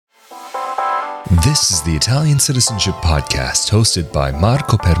This is the Italian Citizenship Podcast, hosted by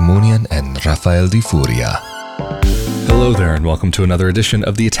Marco Permunian and Rafael Di Furia. Hello there, and welcome to another edition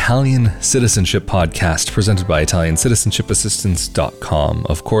of the Italian Citizenship Podcast, presented by ItaliancitizenshipAssistance.com.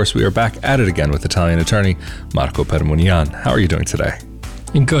 Of course, we are back at it again with Italian attorney Marco Permunian. How are you doing today?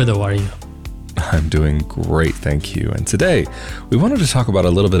 Good, how are you? I'm doing great, thank you. And today, we wanted to talk about a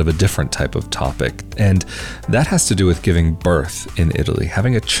little bit of a different type of topic, and that has to do with giving birth in Italy,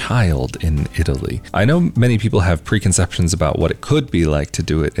 having a child in Italy. I know many people have preconceptions about what it could be like to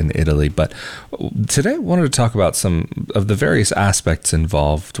do it in Italy, but today I wanted to talk about some of the various aspects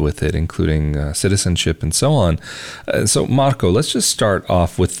involved with it, including citizenship and so on. So Marco, let's just start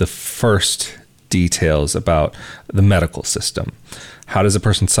off with the first details about the medical system. How does a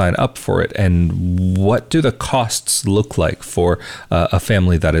person sign up for it, and what do the costs look like for a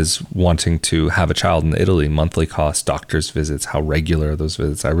family that is wanting to have a child in Italy? Monthly costs, doctor's visits, how regular are those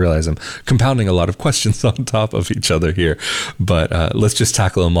visits? I realize I'm compounding a lot of questions on top of each other here, but let's just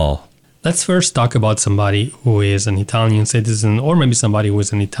tackle them all. Let's first talk about somebody who is an Italian citizen, or maybe somebody who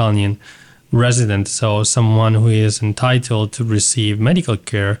is an Italian resident, so someone who is entitled to receive medical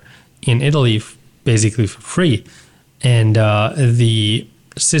care in Italy basically for free. And the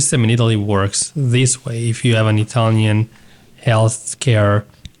system in Italy works this way. If you have an Italian healthcare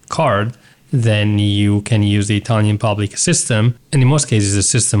card, then you can use the Italian public system. And in most cases, the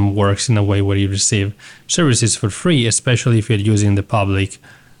system works in a way where you receive services for free, especially if you're using the public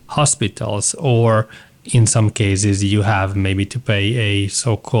hospitals. Or in some cases, you have maybe to pay a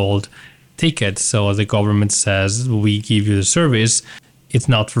so-called ticket. So the government says, we give you the service. It's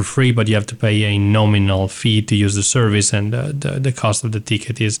not for free, but you have to pay a nominal fee to use the service, and the cost of the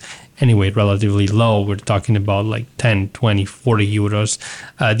ticket is anyway relatively low. We're talking about like 10, 20, 40 euros,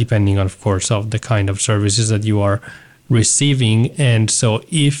 depending on, of course, of the kind of services that you are receiving. And so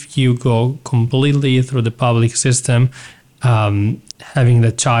if you go completely through the public system, having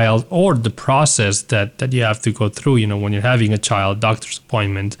the child, or the process that you have to go through, when you're having a child, doctor's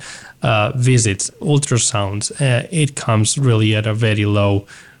appointment, visits, ultrasounds, it comes really at a very low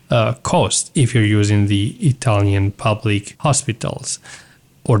cost if you're using the Italian public hospitals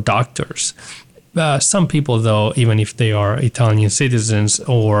or doctors. Some people, though, even if they are Italian citizens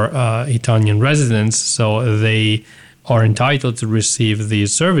or Italian residents, so they are entitled to receive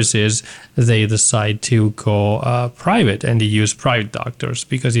these services, they decide to go private, and they use private doctors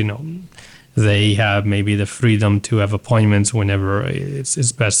because, they have maybe the freedom to have appointments whenever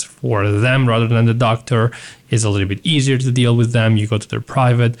it's best for them rather than the doctor. It's a little bit easier to deal with them. You go to their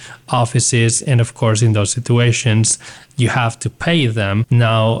private offices, and of course, in those situations, you have to pay them.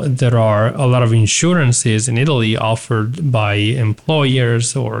 Now, there are a lot of insurances in Italy offered by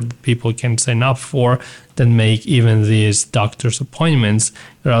employers or people can sign up for that make even these doctor's appointments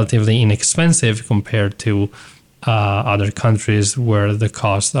relatively inexpensive compared to other countries where the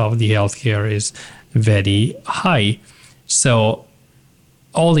cost of the healthcare is very high. So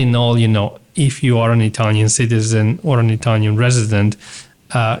all in all, if you are an Italian citizen or an Italian resident,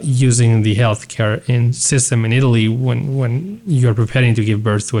 using the healthcare system in Italy when you're preparing to give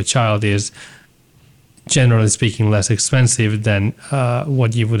birth to a child is, generally speaking, less expensive than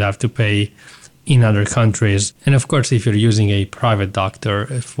what you would have to pay in other countries. And of course, if you're using a private doctor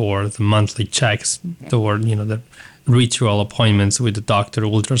for the monthly checks or the ritual appointments with the doctor,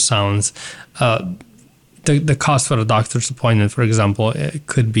 ultrasounds, the cost for a doctor's appointment, for example, it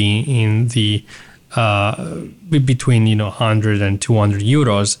could be in the between 100 and 200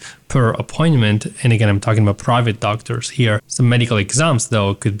 euros per appointment. And again, I'm talking about private doctors here. Some medical exams,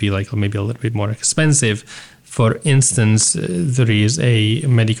 though, could be like maybe a little bit more expensive. For instance, there is a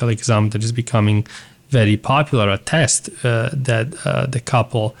medical exam that is becoming very popular, a test that the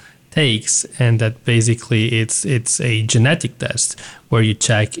couple takes, and that basically it's a genetic test where you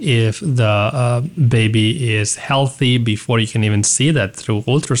check if the baby is healthy before you can even see that through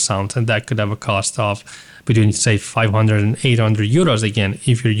ultrasound, and that could have a cost of between, say, 500 and 800 euros, again,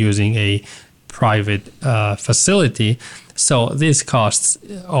 if you're using a private facility. So these costs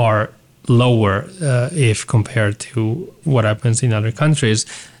are lower if compared to what happens in other countries.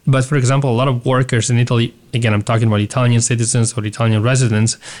 But for example, a lot of workers in Italy, again, I'm talking about Italian citizens or Italian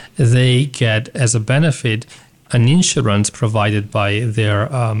residents, they get as a benefit an insurance provided by their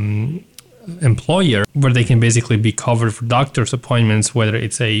employer, where they can basically be covered for doctor's appointments, whether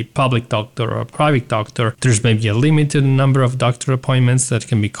it's a public doctor or a private doctor. There's maybe a limit to the number of doctor appointments that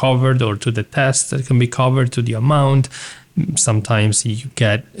can be covered, or to the tests that can be covered, to the amount. Sometimes you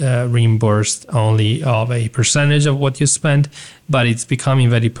get reimbursed only of a percentage of what you spend, but it's becoming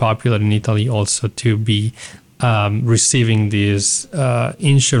very popular in Italy also to be receiving these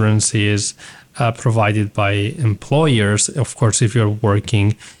insurances provided by employers, of course, if you're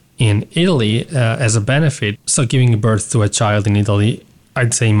working in Italy as a benefit. So giving birth to a child in Italy,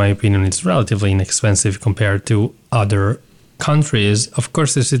 I'd say in my opinion, it's relatively inexpensive compared to other countries. Of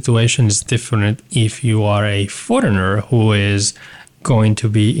course, the situation is different if you are a foreigner who is going to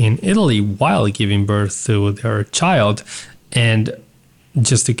be in Italy while giving birth to their child. And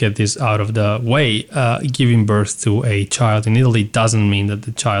just to get this out of the way, giving birth to a child in Italy doesn't mean that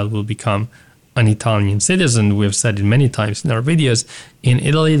the child will become an Italian citizen. We've said it many times in our videos. In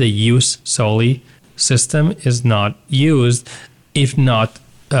Italy, the ius soli system is not used, if not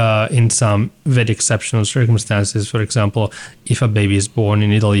in some very exceptional circumstances. For example, if a baby is born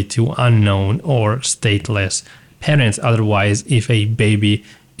in Italy to unknown or stateless parents. Otherwise, if a baby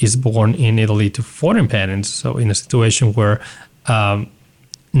is born in Italy to foreign parents, so in a situation where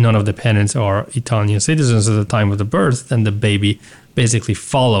none of the parents are Italian citizens at the time of the birth, then the baby basically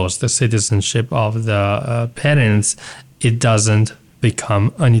follows the citizenship of the parents. It doesn't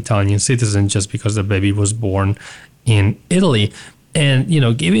become an Italian citizen just because the baby was born in Italy. And,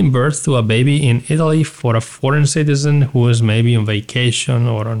 giving birth to a baby in Italy for a foreign citizen who is maybe on vacation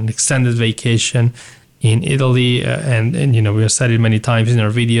or on an extended vacation in Italy, and we have said it many times in our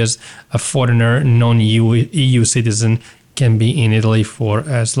videos, a foreigner, non-EU citizen can be in Italy for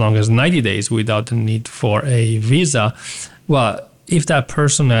as long as 90 days without the need for a visa. Well, if that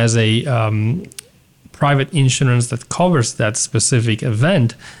person has a private insurance that covers that specific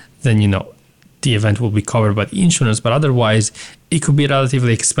event, then, the event will be covered by the insurance. But otherwise, it could be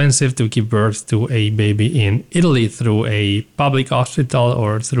relatively expensive to give birth to a baby in Italy through a public hospital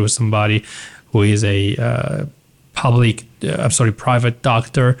or through somebody who is a private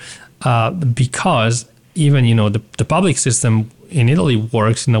doctor, because even, the public system in Italy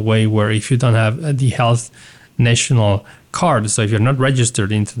works in a way where if you don't have the health national card, so if you're not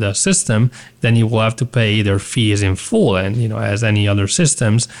registered into the system, then you will have to pay their fees in full. And, as any other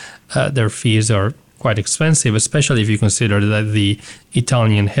systems, their fees are quite expensive, especially if you consider that the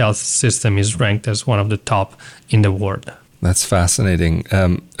Italian health system is ranked as one of the top in the world. That's fascinating.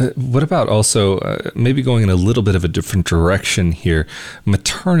 What about also maybe going in a little bit of a different direction here?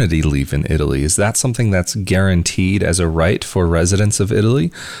 Maternity leave in Italy, is that something that's guaranteed as a right for residents of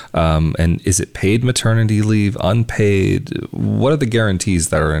Italy? And is it paid maternity leave, unpaid? What are the guarantees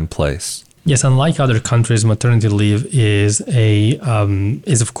that are in place? Yes, unlike other countries, maternity leave is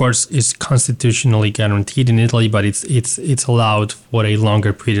constitutionally guaranteed in Italy, but it's allowed for a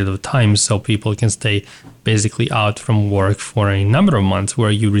longer period of time, so people can stay basically out from work for a number of months,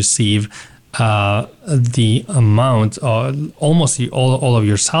 where you receive the amount, almost all of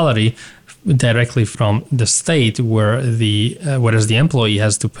your salary directly from the state, whereas the employee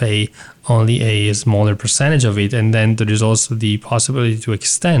has to pay only a smaller percentage of it. And then there is also the possibility to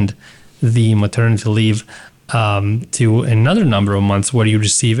extend the maternity leave to another number of months, where you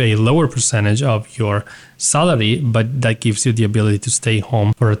receive a lower percentage of your salary, but that gives you the ability to stay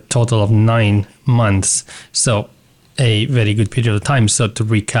home for a total of 9 months. So a very good period of time. So to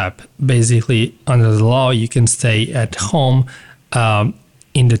recap, basically under the law, you can stay at home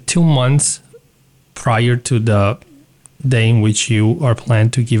in the 2 months prior to the day in which you are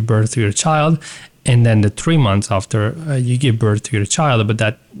planned to give birth to your child, and then the 3 months after you give birth to your child. But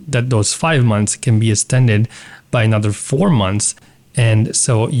that those 5 months can be extended by another 4 months. And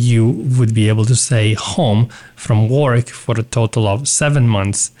so you would be able to stay home from work for a total of 7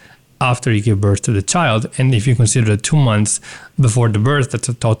 months after you give birth to the child. And if you consider the 2 months before the birth, that's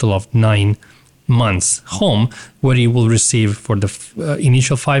a total of 9 months home, where you will receive for the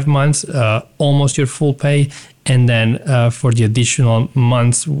initial 5 months almost your full pay. And then for the additional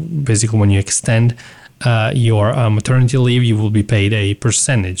months, basically when you extend your maternity leave, you will be paid a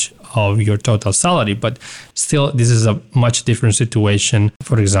percentage of your total salary. But still, this is a much different situation,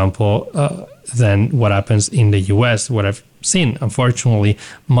 for example, than what happens in the US, where I've seen, unfortunately,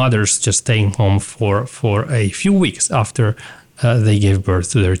 mothers just staying home for a few weeks after they gave birth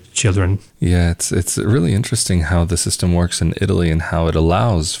to their children. Yeah, it's really interesting how the system works in Italy and how it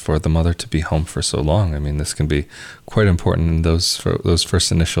allows for the mother to be home for so long. I mean, this can be quite important in those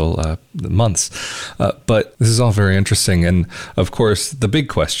first initial months. But this is all very interesting. And of course, the big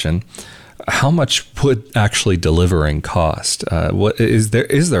question: how much would actually delivering cost? What is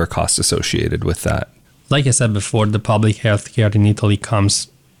there a cost associated with that? Like I said before, the public health care in Italy comes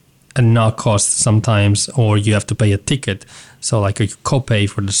at no cost sometimes, or you have to pay a ticket. So like a copay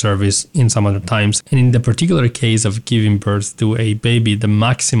for the service in some other times. And in the particular case of giving birth to a baby, the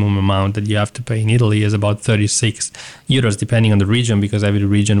maximum amount that you have to pay in Italy is about 36 euros, depending on the region, because every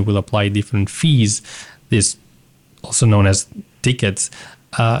region will apply different fees. This also known as tickets,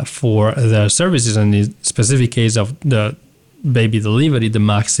 for the services. In the specific case of the baby delivery, the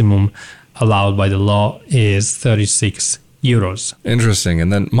maximum allowed by the law is 36 euros. Interesting.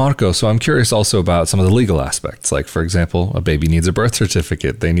 And then Marco, so I'm curious also about some of the legal aspects. Like, for example, a baby needs a birth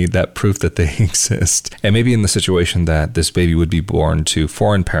certificate. They need that proof that they exist. And maybe in the situation that this baby would be born to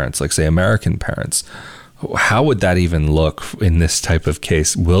foreign parents, like say American parents, how would that even look in this type of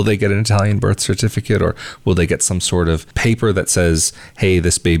case? Will they get an Italian birth certificate, or will they get some sort of paper that says, hey,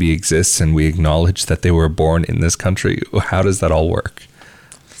 this baby exists and we acknowledge that they were born in this country? How does that all work?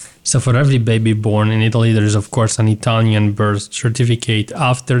 So for every baby born in Italy, there is, of course, an Italian birth certificate.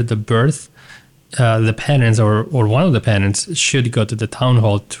 After the birth, the parents or one of the parents should go to the town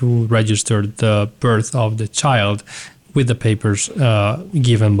hall to register the birth of the child with the papers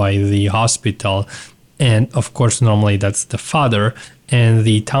given by the hospital. And of course, normally that's the father, and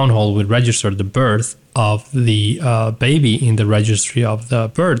the town hall will register the birth of the baby in the registry of the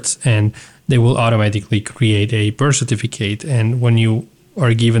births, and they will automatically create a birth certificate. And when you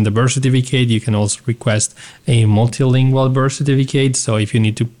are given the birth certificate, you can also request a multilingual birth certificate. So if you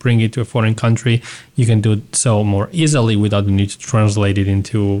need to bring it to a foreign country, you can do so more easily without the need to translate it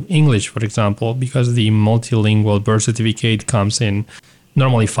into English, for example, because the multilingual birth certificate comes in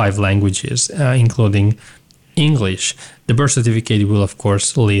normally 5 languages, including English. The birth certificate will, of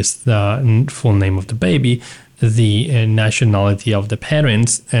course, list the full name of the baby, the nationality of the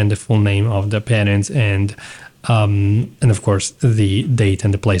parents, and the full name of the parents, and of course, the date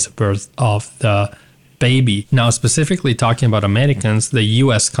and the place of birth of the baby. Now, specifically talking about Americans, the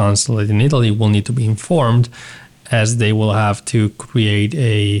U.S. consulate in Italy will need to be informed, as they will have to create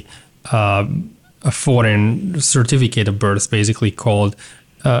a foreign certificate of birth, basically called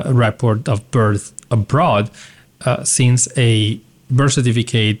a report of birth abroad, since a birth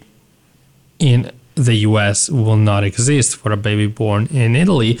certificate in the US will not exist for a baby born in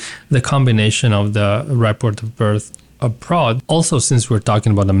Italy. The combination of the report of birth abroad, also since we're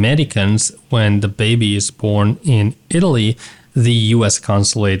talking about Americans, when the baby is born in Italy, the US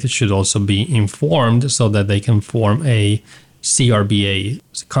consulate should also be informed so that they can form a CRBA,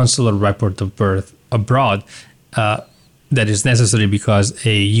 consular report of birth abroad. That is necessary because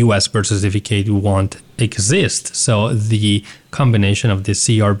a US birth certificate won't exist. So the combination of the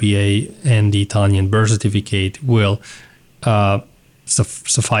CRBA and the Italian birth certificate will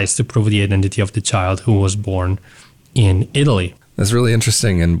suffice to prove the identity of the child who was born in Italy. That's really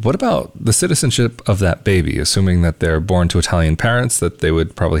interesting. And what about the citizenship of that baby? Assuming that they're born to Italian parents, that they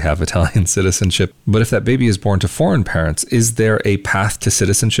would probably have Italian citizenship. But if that baby is born to foreign parents, is there a path to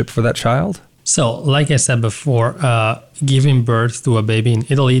citizenship for that child? So, like I said before, giving birth to a baby in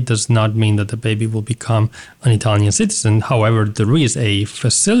Italy does not mean that the baby will become an Italian citizen. However, there is a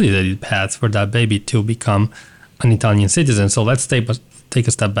facilitated path for that baby to become an Italian citizen. So let's take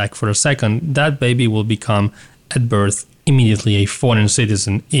a step back for a second. That baby will become, at birth, immediately a foreign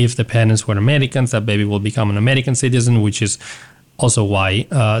citizen. If the parents were Americans, that baby will become an American citizen, which is also why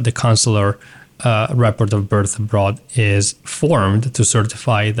the consular report of birth abroad is formed to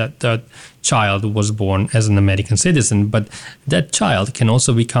certify that the child was born as an American citizen. But that child can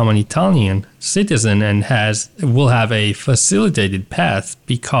also become an Italian citizen and will have a facilitated path,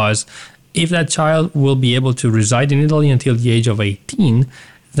 because if that child will be able to reside in Italy until the age of 18,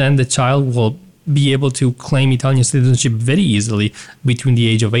 then the child will be able to claim Italian citizenship very easily between the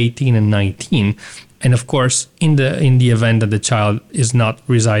age of 18 and 19. And of course, in the event that the child is not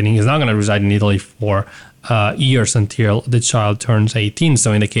going to reside in Italy for years until the child turns 18.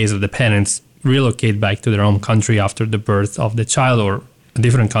 So in the case of the parents relocate back to their home country after the birth of the child, or a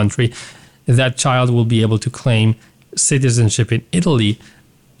different country, that child will be able to claim citizenship in Italy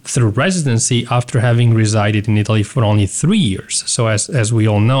through residency after having resided in Italy for only 3 years. So as we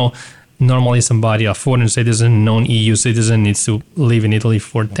all know, normally a foreign citizen, non-EU citizen, needs to live in Italy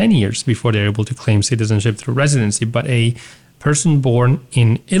for 10 years before they're able to claim citizenship through residency. But a person born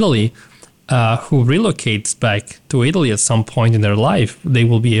in Italy who relocates back to Italy at some point in their life, they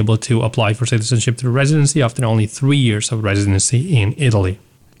will be able to apply for citizenship through residency after only 3 years of residency in Italy.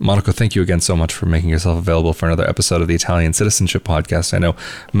 Monica, thank you again so much for making yourself available for another episode of the Italian Citizenship Podcast. I know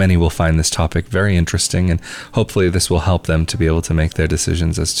many will find this topic very interesting, and hopefully this will help them to be able to make their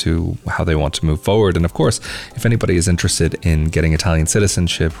decisions as to how they want to move forward. And of course, if anybody is interested in getting Italian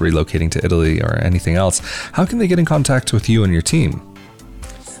citizenship, relocating to Italy, or anything else, how can they get in contact with you and your team?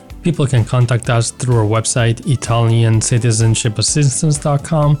 People can contact us through our website,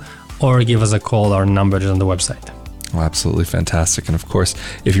 ItaliancitizenshipAssistance.com, or give us a call. Our number is on the website. Well, absolutely fantastic. And of course,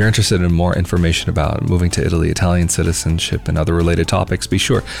 if you're interested in more information about moving to Italy, Italian citizenship, and other related topics, be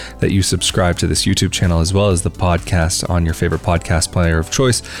sure that you subscribe to this YouTube channel as well as the podcast on your favorite podcast player of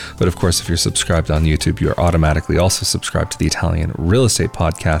choice. But of course, if you're subscribed on YouTube, you are automatically also subscribed to the Italian Real Estate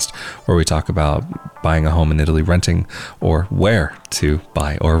Podcast, where we talk about buying a home in Italy, renting, or where to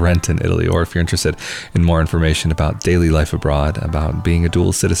buy or rent in Italy. Or if you're interested in more information about daily life abroad, about being a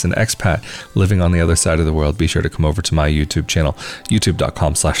dual citizen expat living on the other side of the world, be sure to come over to my YouTube channel,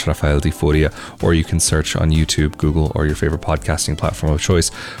 youtube.com/Rafael Di Furia, or you can search on YouTube, Google, or your favorite podcasting platform of choice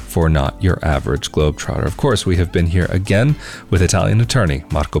for Not Your Average Globetrotter. Of course, we have been here again with Italian attorney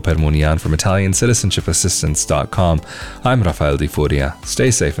Marco Permunian from ItaliancitizenshipAssistance.com. I'm Rafael Di Furia. Stay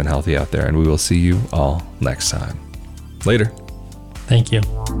safe and healthy out there, and we will see you all next time. Later. Thank you.